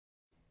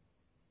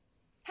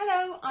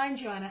Hello, I'm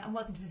Joanna and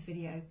welcome to this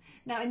video.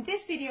 Now in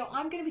this video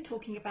I'm going to be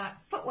talking about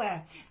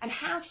footwear and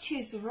how to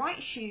choose the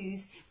right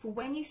shoes for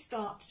when you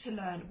start to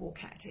learn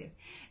WalkActive.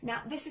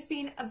 Now this has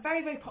been a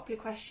very popular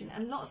question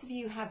and lots of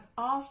you have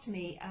asked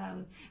me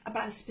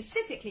about it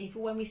specifically for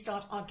when we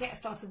start our Get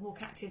Started with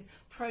WalkActive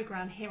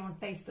program here on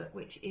Facebook,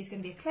 which is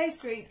going to be a closed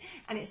group,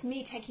 and it's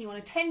me taking you on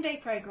a 10-day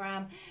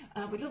program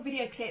with little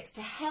video clips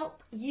to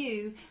help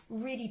you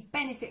really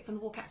benefit from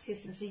the WalkActive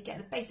system so you get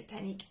the basic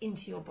technique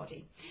into your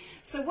body.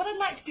 So what I'd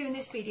like to do in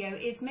this video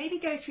is maybe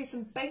go through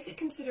some basic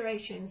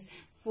considerations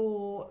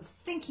for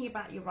thinking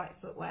about your right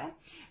footwear,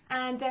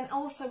 and then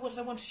also what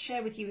I want to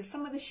share with you is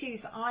some of the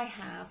shoes that I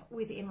have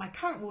within my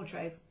current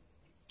wardrobe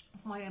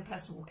for my own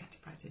personal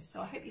WalkActive practice.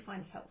 So I hope you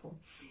find this helpful.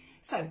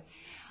 So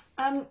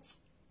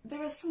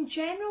there are some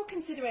general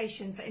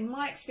considerations that in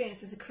my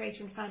experience as a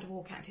creator and founder of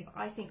WalkActive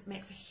I think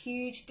makes a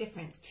huge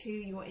difference to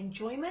your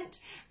enjoyment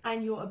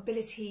and your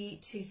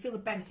ability to feel the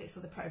benefits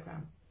of the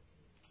program.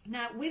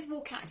 Now with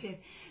WalkActive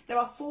there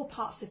are 4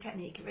 parts to the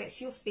technique. It relates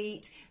to your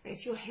feet,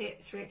 relates to your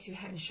hips, relates to your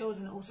head and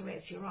shoulders, and also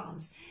relates to your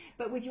arms.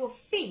 But with your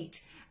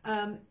feet,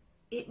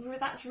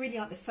 that's really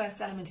like the first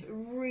element. It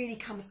really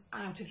comes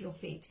out of your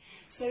feet.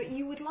 So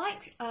you would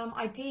like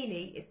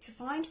ideally to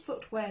find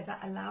footwear that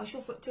allows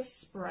your foot to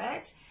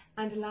spread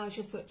and allows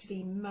your foot to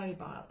be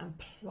mobile and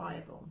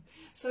pliable.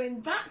 So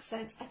in that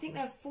sense, I think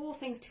there are 4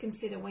 things to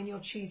consider when you're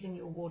choosing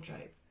your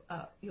wardrobe,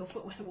 your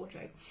footwear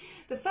wardrobe.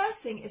 The first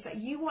thing is that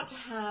you want to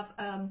have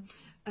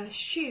a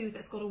shoe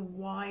that's got a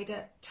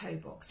wider toe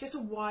box, just a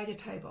wider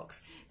toe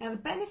box. Now the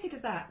benefit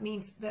of that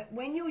means that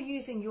when you're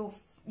using your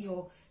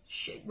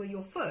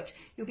foot,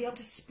 you'll be able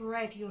to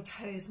spread your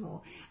toes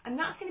more, and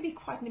that's going to be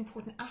quite an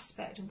important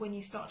aspect of when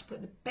you start to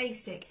put the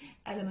basic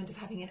element of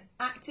having an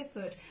active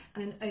foot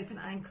and an open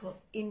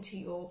ankle into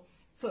your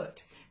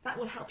foot. That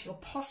will help your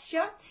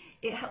posture.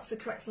 It helps the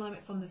correct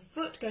alignment from the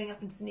foot going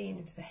up into the knee and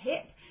into the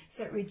hip,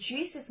 so it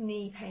reduces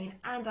knee pain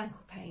and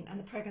ankle pain, and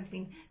the program's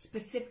been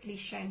specifically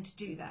shown to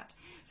do that.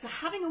 So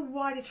having a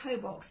wider toe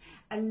box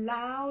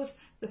allows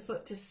the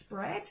foot to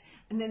spread,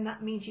 and then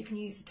that means you can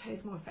use the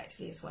toes more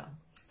effectively as well.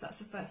 So that's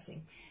the first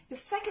thing. The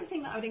second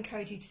thing that I would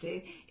encourage you to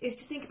do is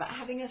to think about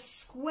having a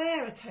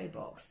squarer toe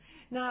box.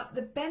 Now,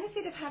 the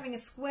benefit of having a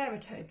squarer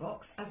toe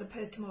box as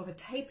opposed to more of a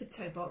tapered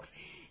toe box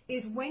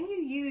is when you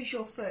use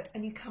your foot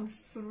and you come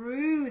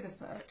through the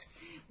foot,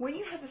 when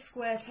you have a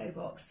square toe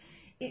box,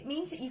 it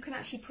means that you can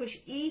actually push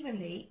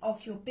evenly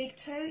off your big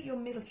toe, your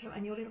middle toe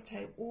and your little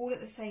toe all at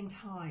the same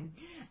time.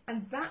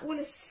 And that will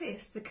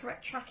assist the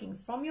correct tracking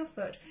from your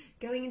foot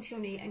going into your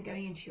knee and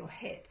going into your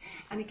hip.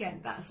 And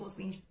again, that's what's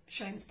been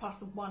shown as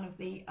part of one of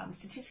the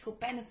statistical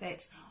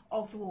benefits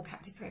of the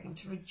WalkActive program,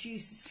 to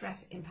reduce the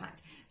stress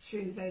impact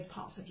through those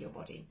parts of your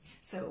body.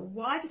 So a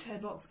wider toe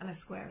box and a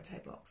squarer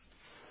toe box.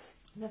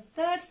 And the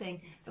third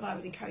thing that I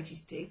would encourage you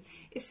to do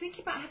is think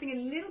about having a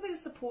little bit of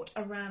support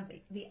around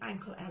the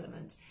ankle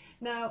element.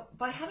 Now,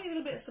 by having a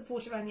little bit of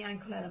support around the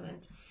ankle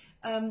element,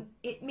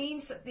 it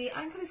means that the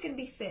ankle is going to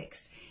be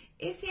fixed.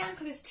 If the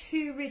ankle is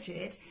too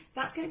rigid,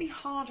 that's going to be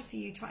harder for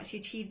you to actually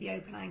achieve the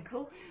open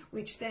ankle,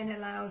 which then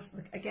allows,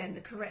 again, the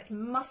correct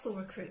muscle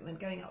recruitment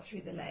going up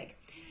through the leg.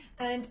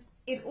 And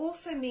it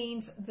also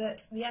means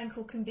that the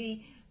ankle can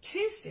be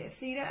too stiff,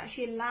 so you don't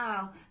actually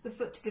allow the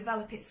foot to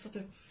develop its sort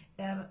of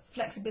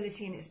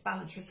flexibility and its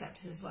balance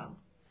receptors as well.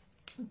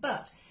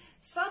 But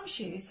some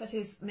shoes, such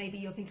as maybe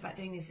you'll think about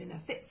doing this in a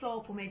fit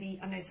flop, or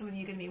maybe, I know some of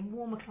you are going to be in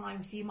warmer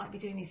climes, so you might be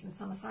doing these in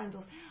summer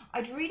sandals.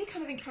 I'd really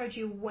kind of encourage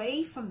you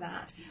away from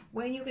that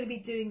when you're going to be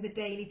doing the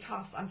daily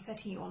tasks I'm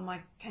setting you on my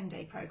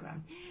 10-day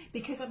program,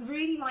 because I'd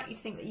really like you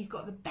to think that you've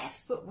got the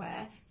best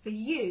footwear for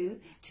you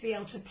to be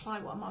able to apply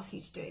what I'm asking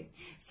you to do.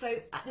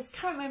 So at this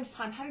current moment of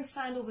time, having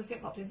sandals or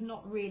flip flops is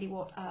not really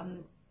what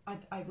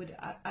I would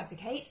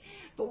advocate,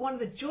 but one of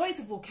the joys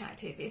of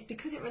WalkActive is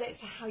because it relates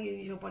to how you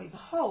use your body as a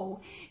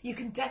whole, you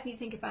can definitely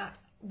think about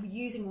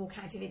using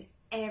WalkActive in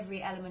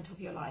every element of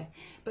your life.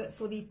 But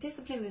for the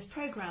discipline of this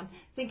program,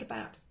 think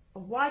about a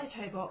wider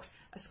toe box,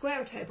 a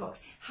squarer toe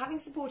box, having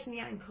support in the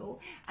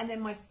ankle, and then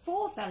my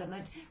 4th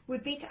element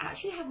would be to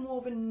actually have more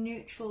of a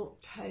neutral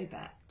toe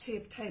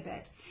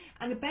bed.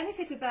 And the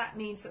benefit of that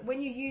means that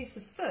when you use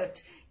the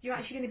foot, you're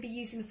actually going to be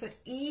using the foot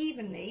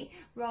evenly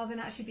rather than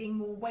actually being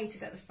more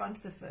weighted at the front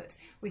of the foot,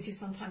 which is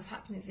sometimes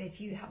happens if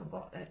you haven't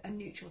got a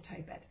neutral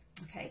toe bed.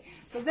 Okay,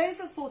 so those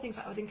are the 4 things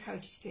that I would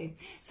encourage you to do.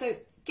 So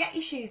get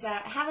your shoes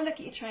out, have a look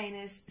at your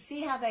trainers, see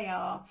how they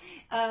are.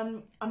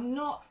 I'm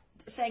not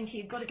saying to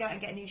you, you've got to go out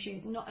and get new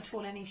shoes, not at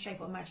all any shape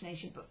or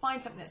imagination, but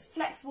find something that's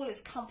flexible,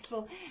 it's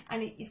comfortable,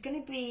 and it's going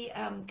to be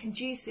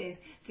conducive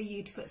for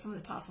you to put some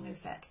of the tasks I'm going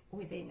to set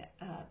within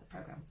the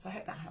program. So I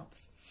hope that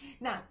helps.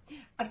 Now,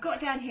 I've got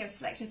down here a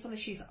selection of some of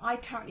the shoes that I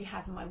currently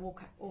have in my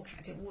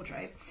WalkActive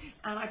wardrobe,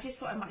 and I just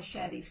thought I might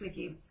share these with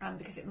you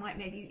because it might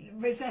maybe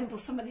resemble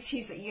some of the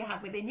shoes that you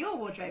have within your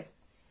wardrobe.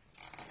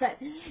 So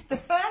the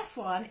first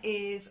one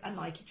is a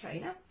Nike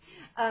trainer.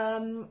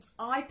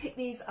 I picked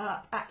these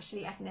up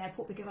actually at an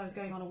airport because I was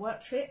going on a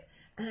work trip,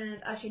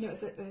 and actually no,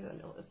 it was a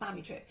little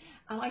family trip,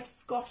 and I'd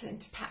forgotten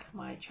to pack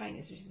my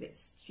trainers, which is a bit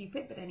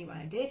stupid, but anyway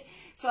I did.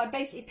 So I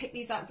basically picked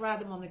these up,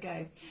 grabbed them on the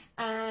go,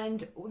 and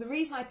the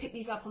reason I picked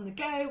these up on the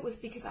go was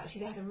because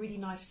actually they had a really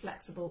nice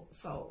flexible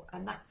sole,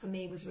 and that for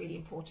me was really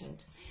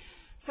important.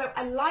 So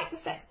I like the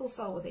flexible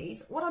sole with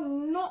these. What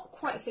I'm not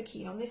quite so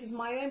keen on, this is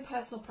my own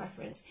personal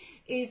preference,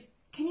 is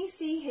can you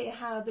see here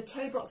how the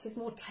toe box is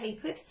more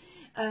tapered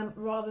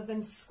rather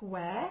than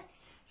square?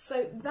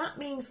 So that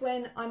means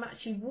when I'm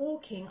actually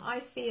walking,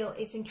 I feel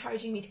it's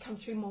encouraging me to come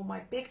through more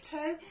my big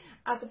toe,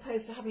 as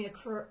opposed to having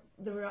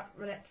the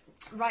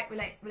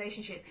right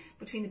relationship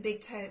between the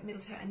big toe,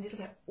 middle toe and little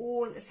toe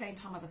all at the same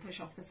time as I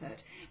push off the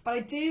foot. But I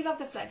do love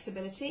the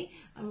flexibility.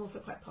 I'm also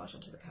quite partial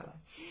to the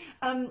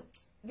colour.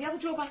 The other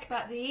drawback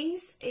about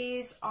these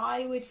is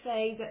I would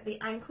say that the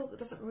ankle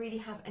doesn't really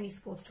have any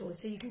support at all.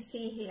 So you can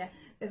see here,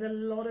 there's a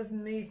lot of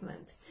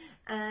movement.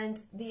 And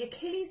the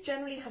Achilles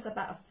generally has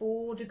about a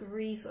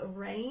 4-degree sort of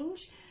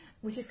range,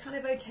 which is kind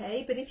of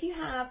okay. But if you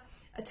have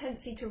a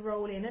tendency to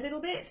roll in a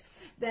little bit,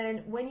 then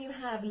when you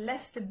have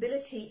less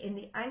stability in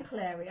the ankle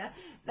area,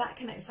 that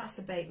can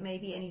exacerbate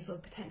maybe any sort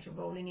of potential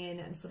rolling in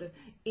and sort of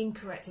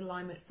incorrect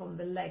alignment from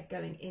the leg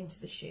going into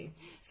the shoe.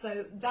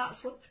 So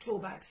that's what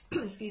drawbacks,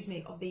 excuse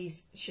me, of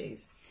these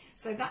shoes.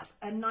 So that's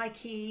a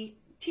Nike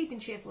cheap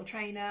and cheerful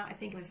trainer. I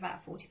think it was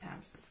about £40.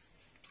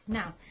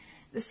 Now,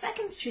 the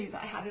second shoe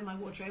that I have in my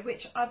wardrobe,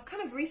 which I've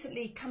kind of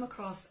recently come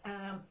across,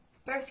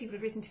 various people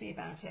have written to me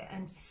about it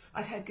and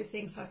I've heard good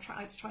things, so I've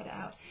tried to try it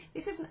out.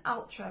 This is an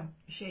Ultra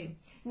shoe.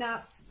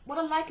 Now, what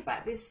I like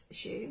about this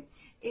shoe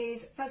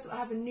is, first of all,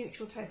 it has a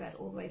neutral toe bed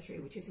all the way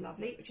through, which is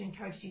lovely, which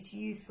encourages you to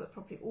use foot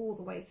properly all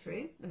the way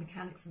through, the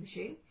mechanics of the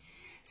shoe.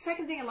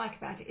 Second thing I like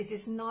about it is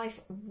this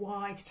nice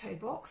wide toe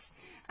box.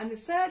 And the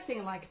third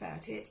thing I like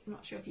about it, I'm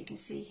not sure if you can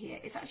see here,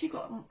 it's actually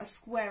got a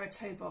squarer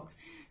toe box.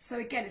 So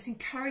again, it's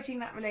encouraging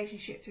that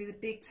relationship through the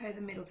big toe, the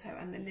middle toe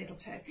and the little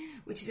toe,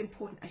 which is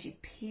important as you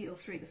peel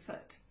through the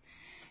foot.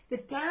 The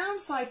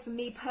downside for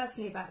me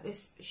personally about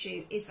this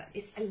shoe is that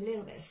it's a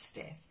little bit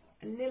stiff.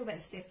 A little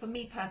bit stiff for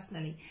me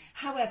personally.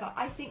 However,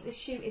 I think the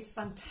shoe is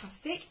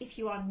fantastic if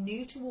you are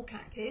new to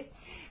WalkActive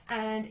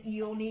and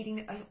you're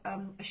needing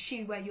a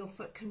shoe where your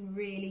foot can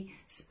really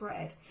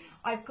spread.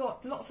 I've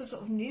got lots of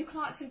sort of new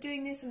clients who are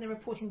doing this and they're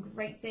reporting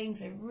great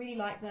things. I really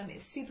like them.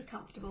 It's super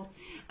comfortable.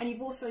 And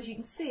you've also, as you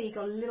can see,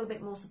 got a little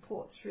bit more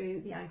support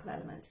through the ankle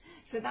element.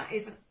 So that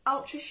is an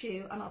Ultra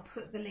shoe, and I'll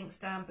put the links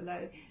down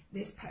below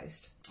this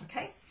post.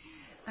 Okay.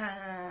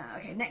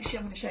 Okay, next shoe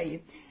I'm going to show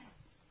you.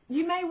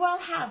 You may well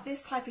have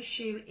this type of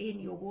shoe in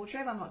your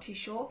wardrobe, I'm not too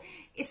sure.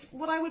 It's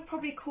what I would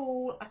probably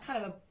call a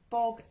kind of a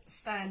bog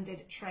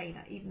standard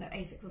trainer, even though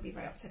ASICS will be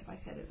very upset if I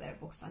said that they're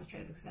a bog standard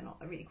trainer because they're not,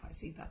 they're really quite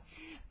super.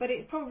 But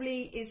it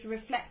probably is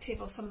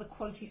reflective of some of the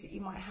qualities that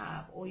you might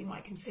have or you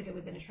might consider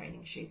within a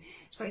training shoe.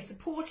 It's very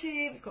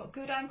supportive, it's got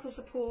good ankle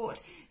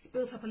support, it's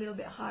built up a little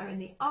bit higher in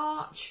the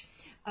arch.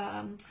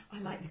 I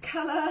like the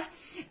colour,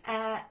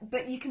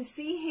 but you can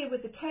see here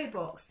with the toe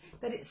box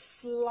that it's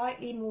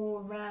slightly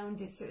more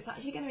rounded, so it's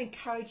actually going to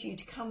encourage you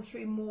to come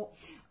through more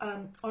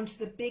onto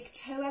the big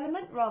toe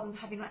element rather than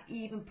having that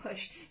even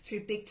push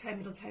through big toe,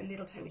 middle toe,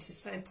 little toe, which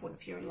is so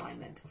important for your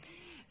alignment.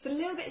 It's a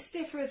little bit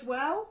stiffer as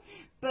well,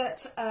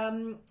 but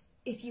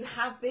if you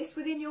have this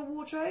within your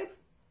wardrobe,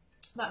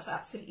 that's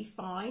absolutely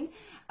fine.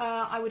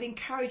 I would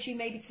encourage you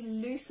maybe to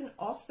loosen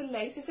off the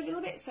laces a little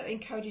bit so it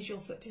encourages your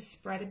foot to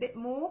spread a bit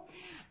more.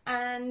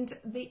 And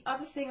the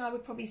other thing I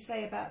would probably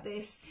say about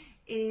this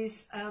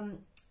is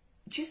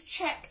just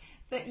check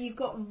that you've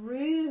got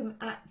room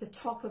at the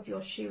top of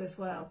your shoe as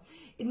well.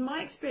 In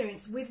my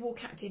experience with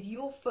WalkActive,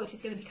 your foot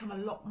is going to become a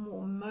lot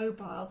more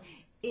mobile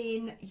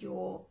in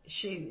your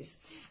shoes.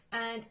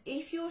 And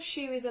if your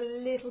shoe is a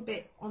little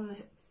bit on the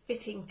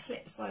fitting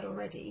clip side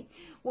already,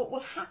 what will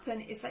happen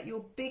is that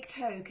your big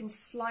toe can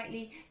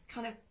slightly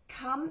kind of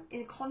come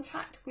in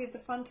contact with the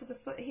front of the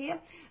foot here,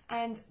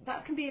 and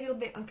that can be a little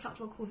bit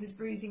uncomfortable, causes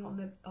bruising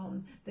on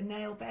the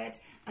nail bed,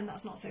 and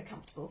that's not so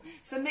comfortable.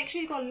 So make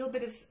sure you've got a little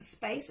bit of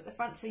space at the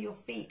front so your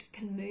feet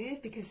can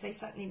move, because they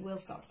certainly will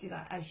start to do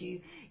that as you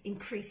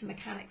increase the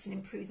mechanics and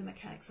improve the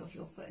mechanics of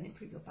your foot and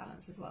improve your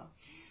balance as well.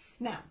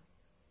 Now,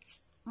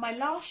 my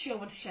last shoe I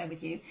want to share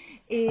with you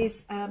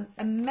is a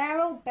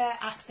Merrell Bare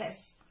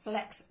Access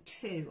Flex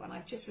 2, and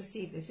I've just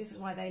received this. This is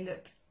why they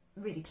looked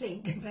really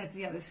clean compared to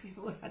the others. We've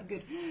all had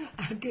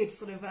a good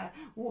sort of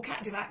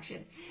WalkActive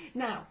action.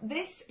 Now,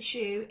 this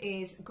shoe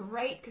is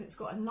great because it's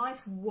got a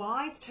nice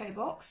wide toe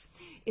box.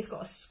 It's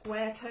got a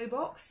square toe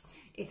box.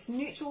 It's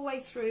neutral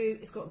way through.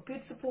 It's got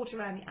good support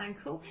around the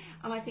ankle,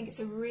 and I think it's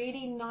a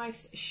really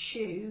nice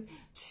shoe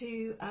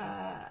to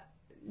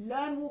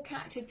learn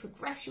WalkActive,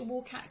 progress your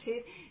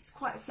WalkActive. It's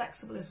quite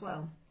flexible as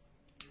well.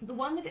 The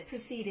one that it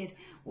preceded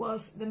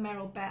was the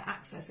Merrell Bare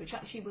Access, which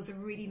actually was a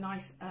really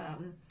nice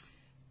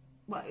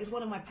well, it was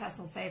one of my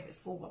personal favourites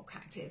for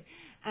WalkActive,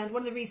 and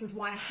one of the reasons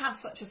why I have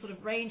such a sort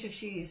of range of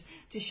shoes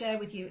to share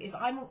with you is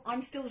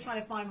I'm still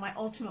trying to find my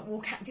ultimate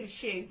WalkActive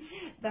shoe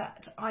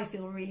that I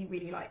feel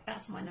really like.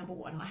 That's my number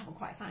one, and I haven't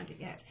quite found it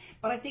yet.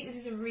 But I think this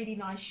is a really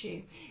nice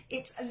shoe.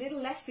 It's a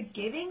little less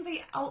forgiving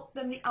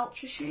than the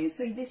Ultra shoes,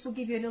 so this will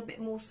give you a little bit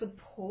more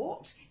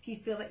support if you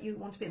feel that you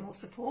want a bit more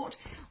support,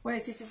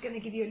 whereas this is going to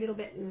give you a little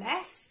bit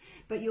less,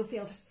 but you'll be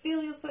able to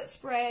feel your foot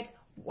spread,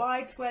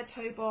 wide square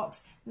toe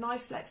box,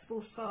 nice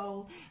flexible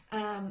sole,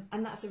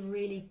 and that's a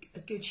really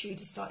good shoe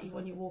to start you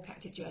on your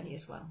WalkActive journey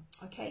as well.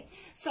 Okay,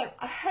 so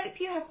I hope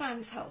you have found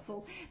this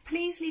helpful.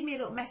 Please leave me a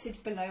little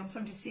message below. I'm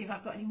trying to see if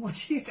I've got any more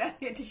shoes down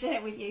here to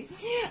share with you.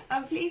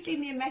 Please leave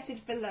me a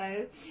message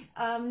below.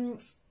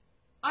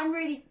 I'm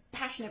really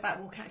passionate about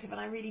WalkActive, and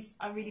I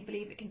really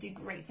believe it can do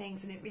great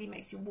things, and it really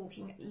makes your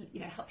walking, you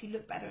know, help you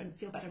look better and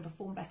feel better and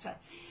perform better.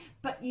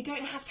 But you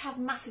don't have to have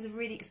masses of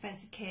really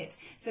expensive kit,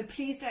 so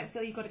please don't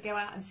feel you've got to go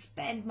out and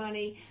spend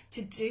money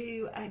to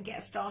do and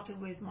get started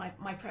with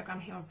my program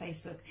here on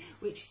Facebook,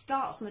 which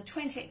starts on the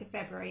 28th of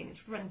February and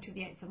it's running to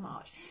the 8th of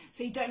March.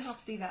 So you don't have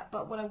to do that,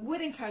 but what I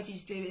would encourage you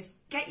to do is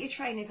get your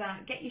trainers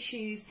out, get your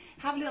shoes,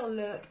 have a little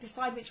look,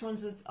 decide which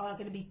ones are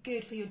going to be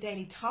good for your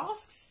daily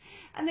tasks,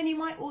 and then you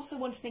might also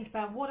want to think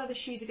about what other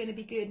shoes are going to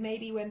be good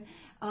maybe when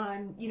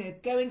I'm, you know,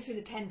 going through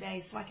the 10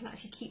 days, so I can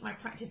actually keep my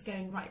practice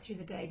going right through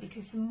the day,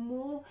 because the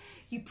more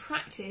you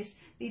practice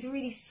these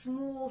really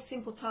small,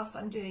 simple tasks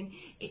I'm doing,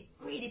 it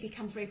really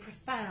becomes very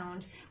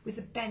profound with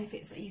the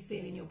benefits that you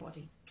feel in your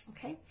body.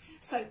 Okay,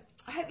 so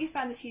I hope you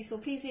found this useful.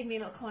 Please leave me a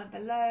little comment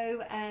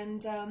below,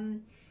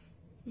 and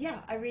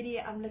yeah, I really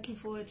am looking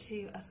forward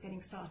to us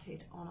getting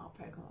started on our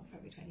program on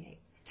February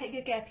 28th. Take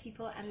good care,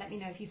 people, and let me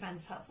know if you found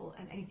this helpful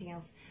and anything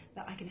else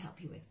that I can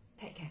help you with.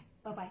 Take care.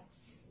 Bye-bye.